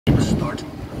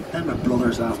Then my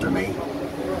brothers after me.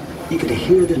 You could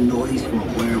hear the noise from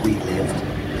where we lived,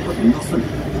 but nothing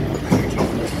prepared you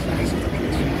for the size of the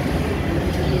place.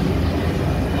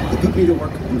 They put me to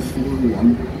work on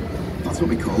 401. That's what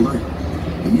we called her.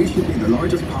 We knew she'd be the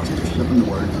largest passenger ship in the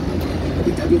world.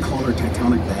 We didn't call her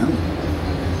Titanic then.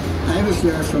 I was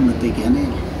there from the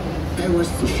beginning. I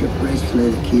watched the shipwrights lay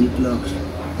the keel blocks.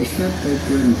 They set out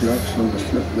wooden blocks on the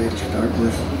slipway to start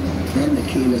with, then the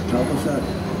keel atop of that,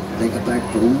 like a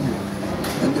backbone,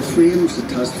 and the frames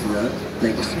attached to that,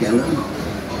 like a skeleton.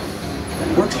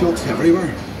 Workshops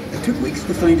everywhere. It took weeks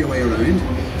to find your way around.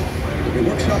 The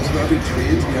workshops of every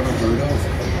trade you ever heard of.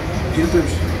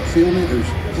 Painters, sailmakers,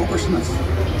 coppersmiths,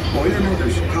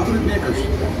 boilermakers, cabinet makers.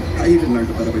 I even learned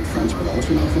a bit about French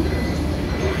propulsion off them.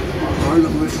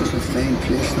 Parliament was a fine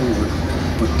place to work,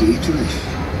 but dangerous.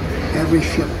 Every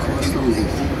ship cost a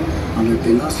life, and there'd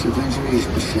be lots of injuries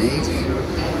besides.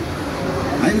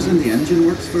 I was in the engine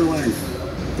works for a while.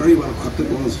 Very well equipped it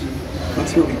was.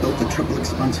 That's where we built the triple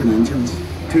expansion engines.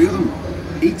 2 of them,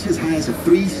 each as high as a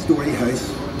 3-story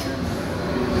house.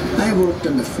 I worked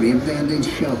in the frame bending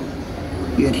shop.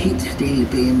 You had heat steel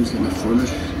beams in a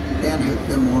furnace, then hit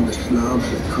them on the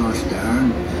slabs of cast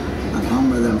iron and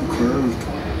hammer them curved.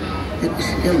 It was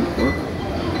skilled work.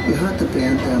 You had to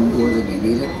bend them more than you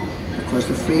needed because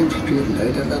the frame straightened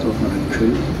out a little when it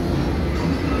cooled.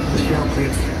 The shell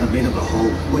plates had made up the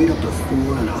hull, weighed up to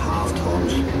 4.5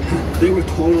 tons. They were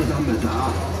taller than the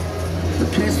da. The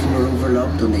plates were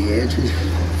overlapped on the edges.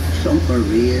 Some were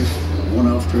raised, one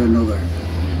after another.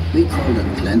 We called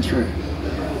it clincher.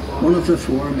 One of the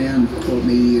foremen told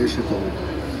me years ago,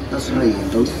 that's how you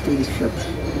built these ships.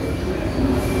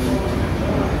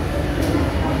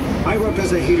 I worked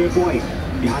as a heater boy.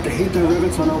 You had to heat the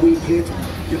rivets on a wee plate.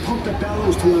 You pumped the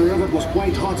bellows till the rivet was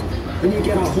white hot. Then you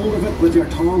get a hold of it with your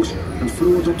tongs and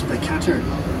throw it up to the catcher.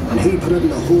 And he put it in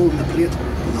the hole in the plate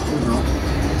with the holder up.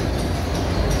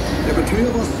 There were 2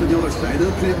 of us on the other side of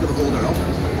the plate with the holder up.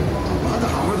 We had to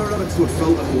hammer the rivet so it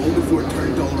filled the hole before it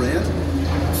turned dull red.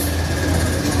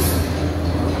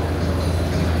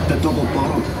 The double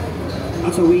bottom.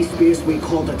 That's a wee space we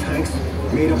called the tanks,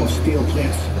 made up of steel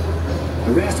plates.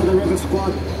 The rest of the rivet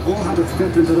squad all had to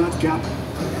fit into that gap.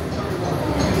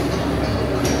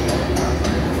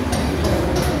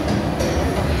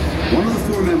 One of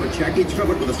the 4 men would check each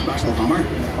rivet with a special hammer.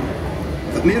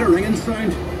 If it made a ringing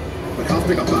sound, we'd have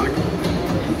to go back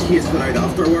and chase it out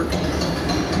after work.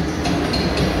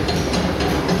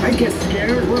 I'd get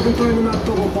scared working down in that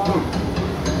double bottom.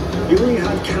 You only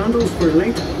had candles for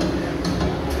light.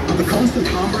 And the constant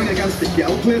hammering against the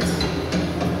shell plates.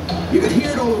 You could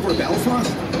hear it all over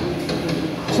Belfast.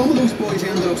 Some of those boys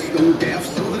ended up stone deaf,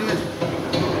 so they did.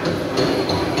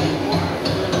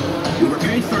 We were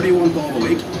paid 31 bob a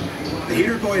week. The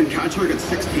heater boy and catcher got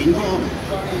 16 bob.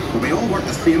 But we all worked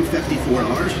the same 54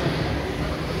 hours.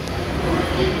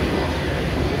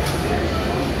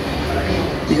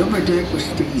 The upper deck was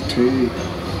steel too,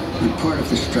 and part of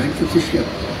the strength of the ship.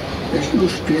 There's no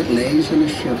straight lines in a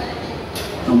ship,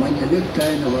 and when you look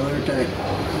down the weather deck,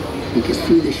 you can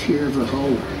see the shear of the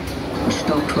hull, a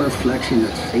stuck reflection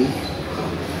at sea.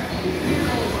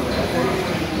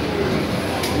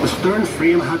 The stern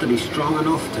frame had to be strong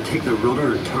enough to take the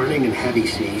rudder and turning in heavy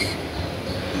seas.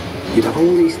 You'd have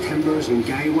all these timbers and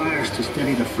guy wires to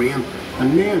steady the frame,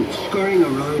 and men scurrying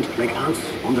around like ants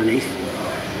underneath.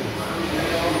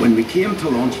 When we came to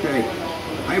launch day,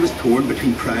 I was torn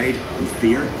between pride and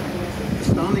fear. The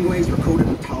standing ways were coated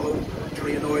in tallow,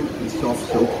 train oil and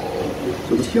soft soap.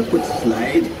 So the ship would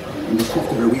slide and we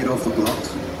shifted her weight off the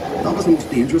blocks. That was the most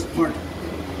dangerous part.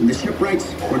 And the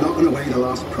shipwrights were knocking away the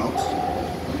last props.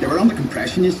 They were under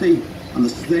compression, you see, and the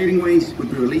sliding ways would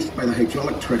be released by the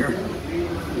hydraulic trigger.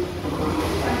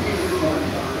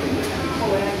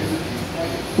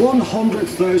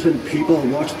 100,000 people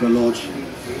watched the launch.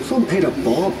 Some paid a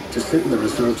bob to sit in the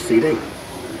reserved seating.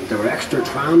 There were extra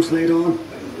trams laid on.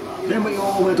 Then we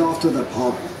all went off to the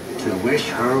pub to wish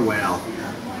her well.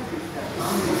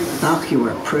 Ach, you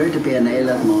were proud to be an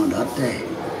island man that day.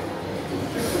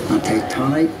 And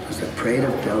Titanic was the pride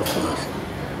of Belfast.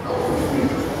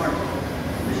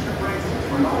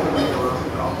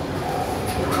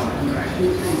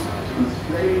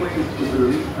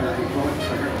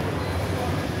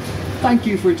 Thank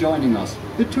you for joining us.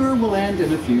 The tour will end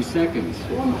in a few seconds.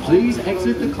 Please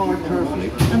exit the car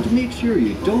carefully and make sure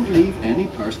you don't leave any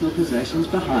personal possessions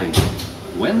behind.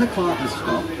 When the car has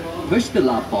stopped, push the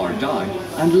lap bar down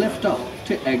and lift up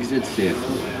to exit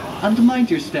safely. And mind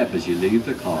your step as you leave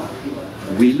the car.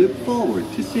 We look forward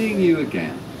to seeing you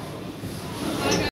again.